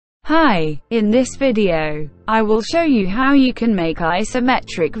Hi, in this video, I will show you how you can make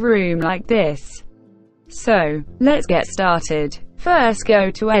isometric room like this. So, let's get started. First go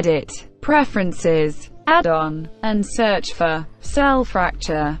to Edit, Preferences, Add-on, and search for Cell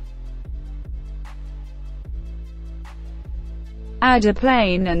Fracture. Add a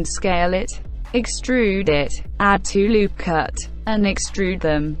plane and scale it. Extrude it. Add 2 loop cut, and extrude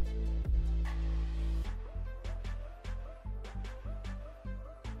them.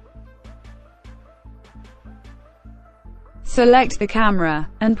 Select the camera,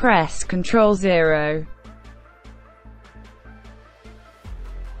 and press Ctrl 0.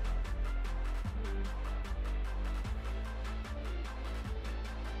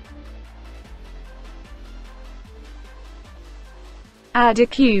 Add a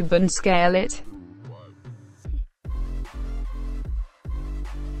cube and scale it.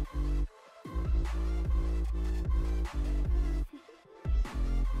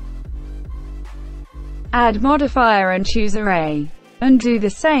 Add modifier and choose array. And do the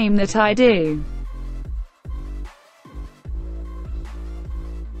same that I do.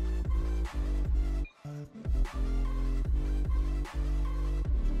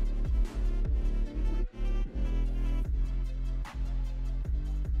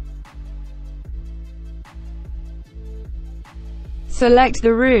 Select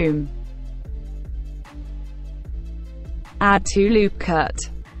the room. Add 2 loop cut.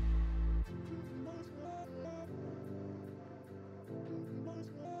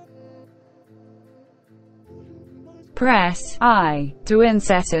 Press I to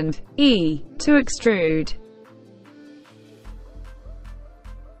inset and E to extrude.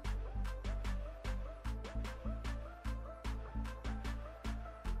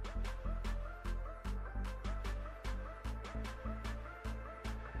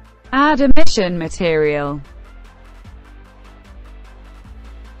 Add emission material.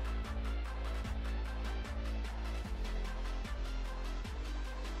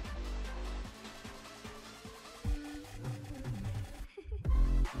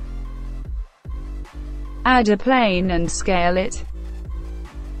 Add a plane and scale it.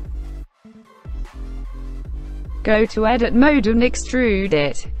 Go to Edit Mode and extrude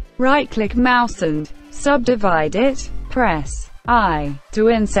it. Right-click mouse and subdivide it. Press I to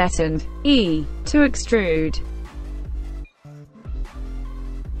inset and E to extrude.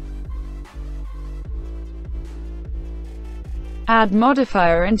 Add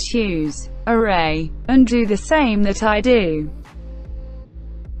modifier and choose array, and do the same that I do.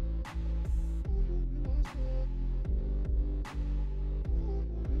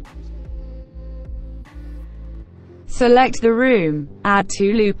 Select the room, add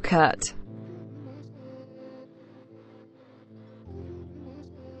 2 loop cut.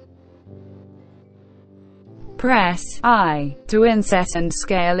 Press I to inset and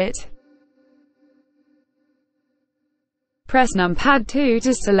scale it. Press numpad 2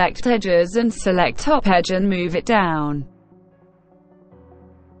 to select edges and select top edge and move it down.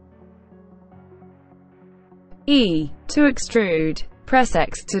 E to extrude. Press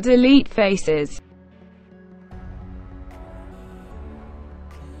X to delete faces.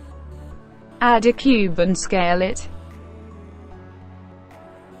 Add a cube and scale it.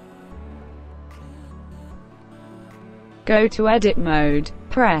 Go to Edit Mode,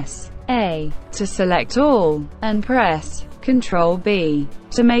 press A to select all, and press Ctrl B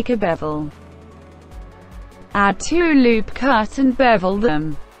to make a bevel. Add 2 loop cut and bevel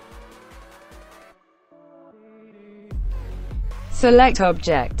them. Select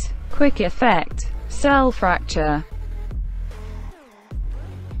Object, Quick Effect, Cell Fracture.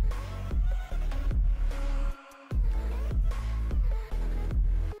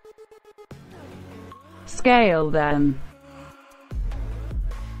 Scale them.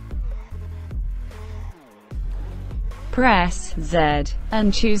 Press Z,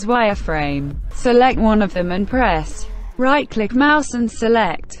 and choose wireframe. Select one of them and press right-click mouse and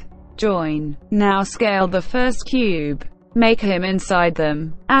select Join. Now scale the first cube. Make him inside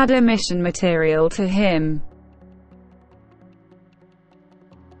them. Add emission material to him.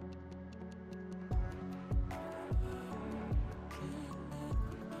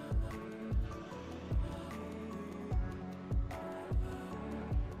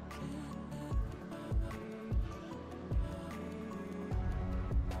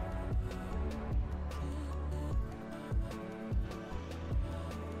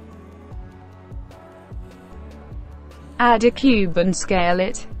 Add a cube and scale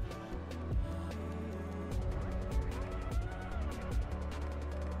it.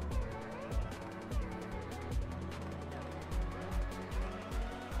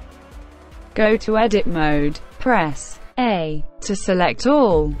 Go to Edit Mode, press A to select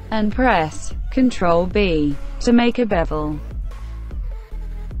all, and press Ctrl B to make a bevel.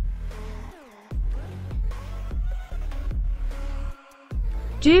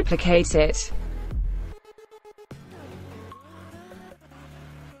 Duplicate it.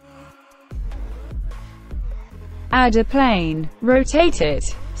 Add a plane, rotate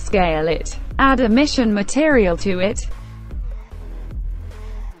it, scale it, add emission material to it.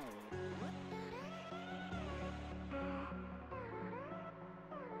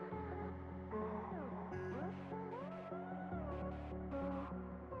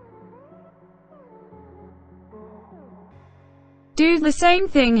 Do the same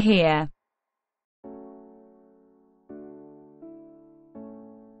thing here.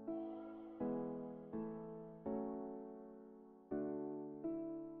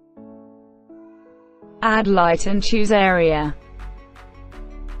 Add light and choose area.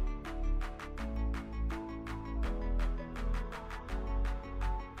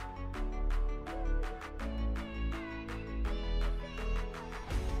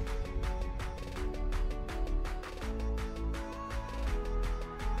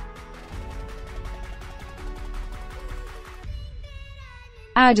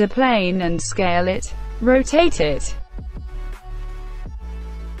 Add a plane and scale it, rotate it.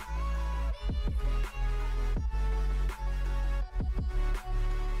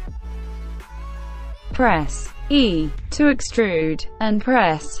 Press E to extrude, and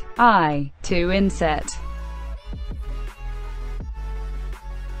press I to inset.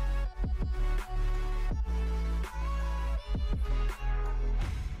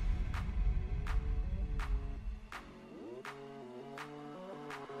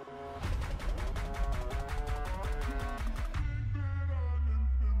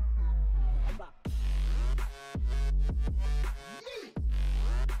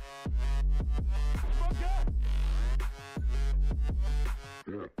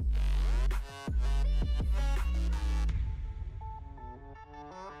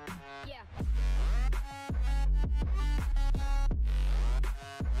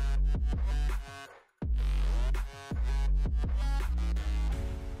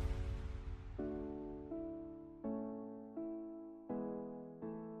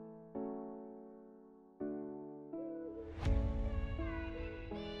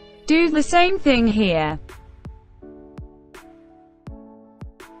 Do the same thing here.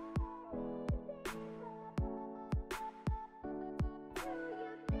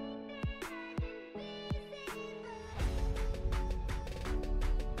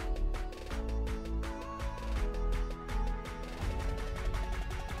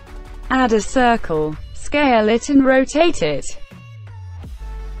 Add a circle, scale it and rotate it.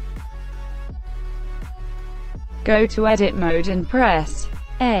 Go to edit mode and press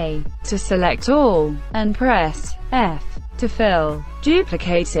A to select all, and press F to fill.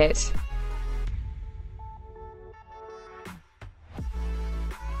 Duplicate it.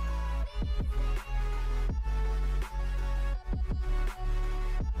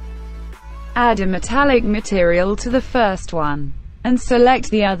 Add a metallic material to the first one, and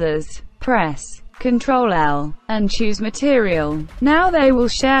select the others. Press Ctrl L, and choose material. Now they will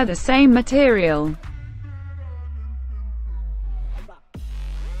share the same material.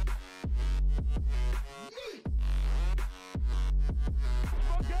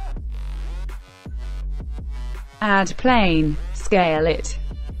 Add plane, scale it.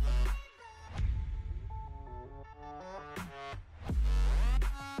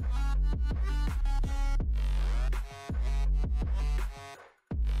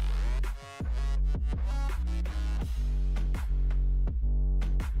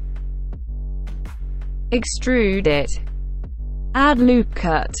 Extrude it. Add loop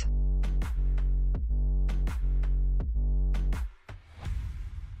cut.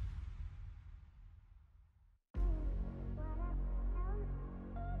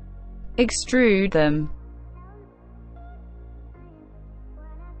 Extrude them.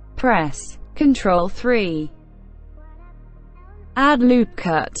 Press Ctrl 3. Add loop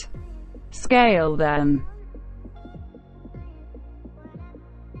cut. Scale them.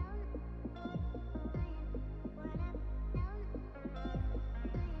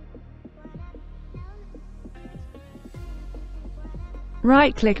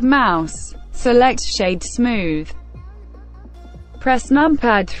 Right-click mouse, select Shade Smooth. Press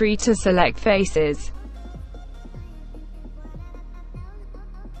numpad 3 to select faces.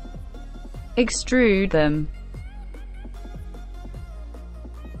 Extrude them.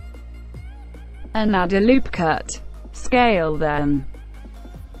 And add a loop cut. Scale them.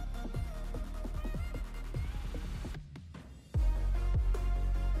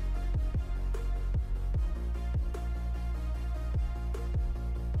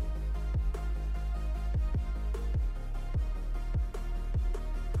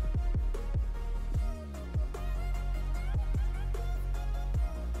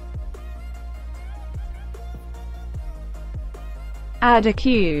 Add a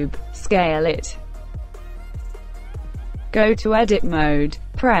cube, scale it. Go to edit mode,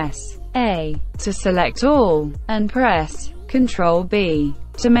 press A to select all, and press Ctrl B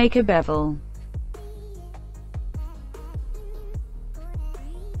to make a bevel.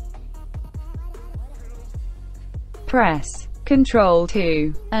 Press Ctrl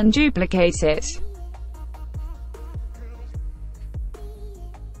 2 and duplicate it.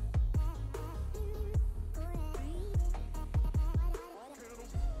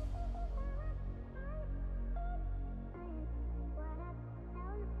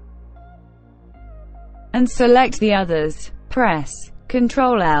 And select the others. Press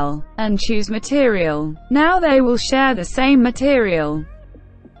Ctrl L and choose material. Now they will share the same material.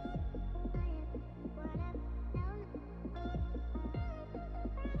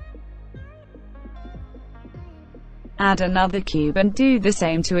 Add another cube and do the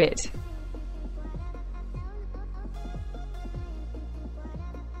same to it.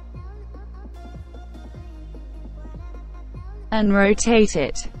 And rotate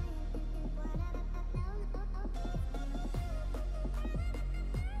it.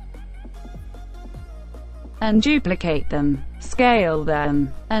 And duplicate them, scale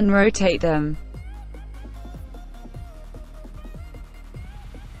them, and rotate them.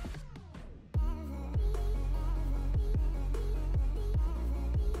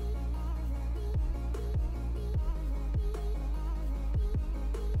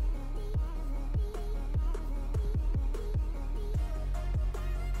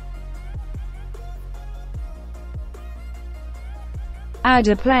 Add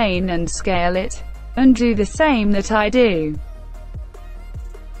a plane and scale it. And do the same that I do.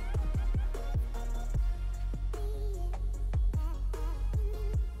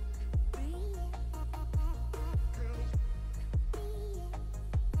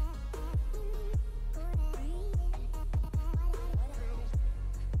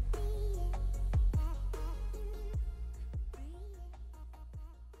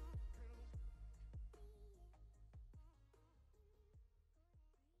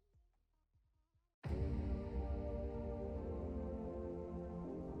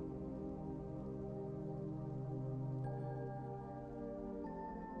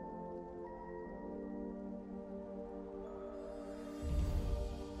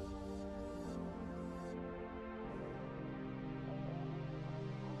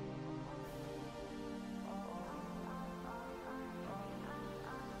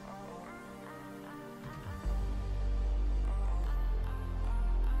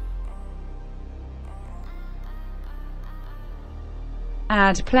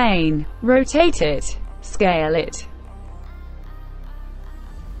 Add plane, rotate it, scale it.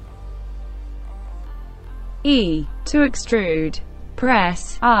 E to extrude.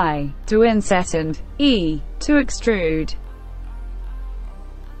 Press I to inset and E to extrude.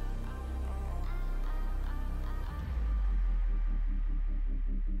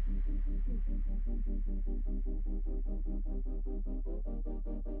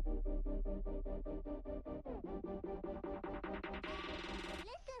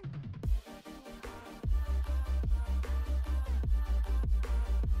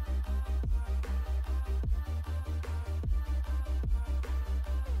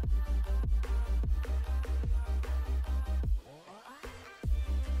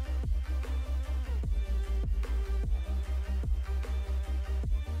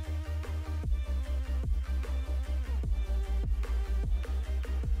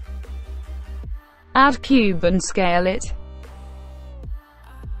 Add cube and scale it.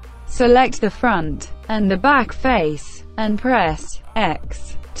 Select the front and the back face, and press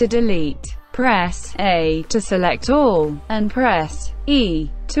X to delete. Press A to select all, and press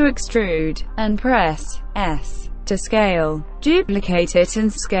E to extrude, and press S to scale. Duplicate it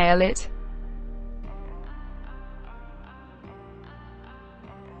and scale it.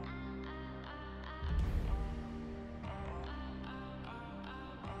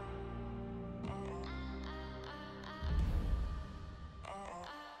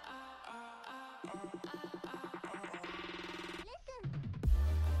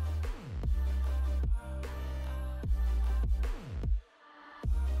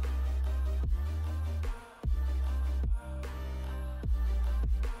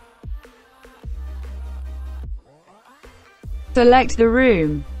 Select the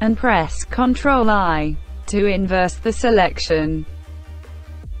room, and press Ctrl I to inverse the selection.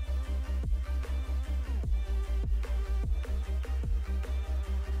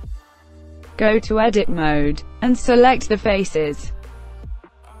 Go to edit mode, and select the faces.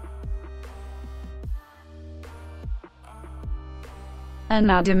 And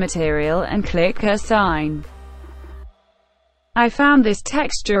add a material and click Assign. I found this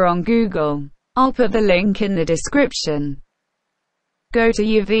texture on Google. I'll put the link in the description. Go to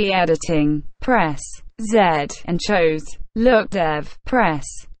UV editing, press Z, and choose Look Dev, press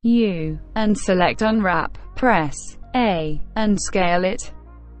U, and select Unwrap, press A, and scale it.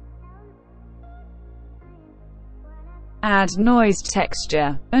 Add noise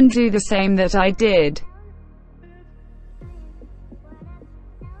texture, and do the same that I did.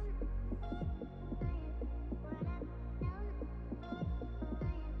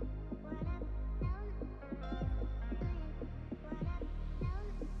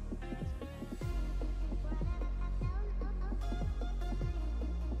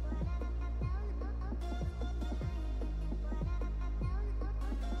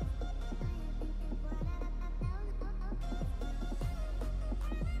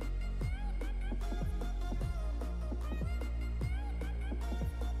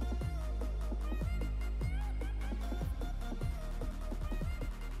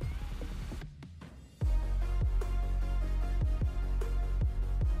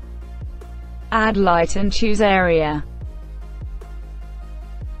 Add light and choose area.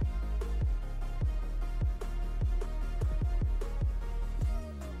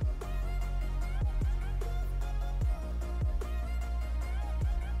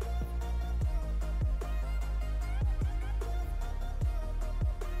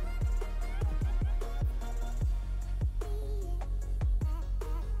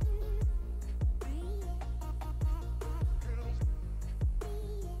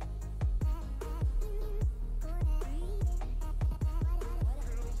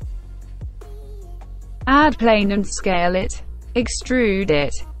 Add plane and scale it. Extrude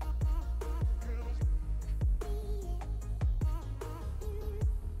it.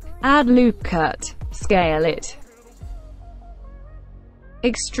 Add loop cut. Scale it.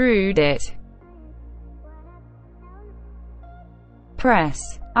 Extrude it.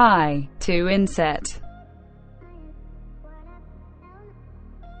 Press I to inset.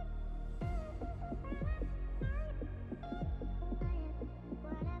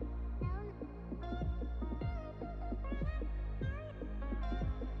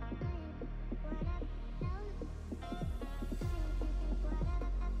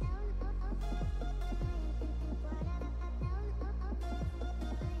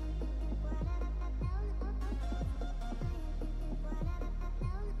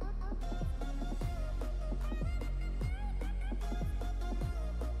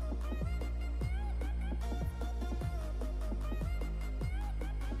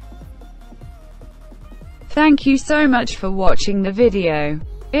 Thank you so much for watching the video.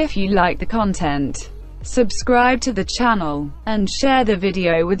 If you like the content, subscribe to the channel, and share the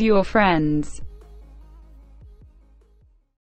video with your friends.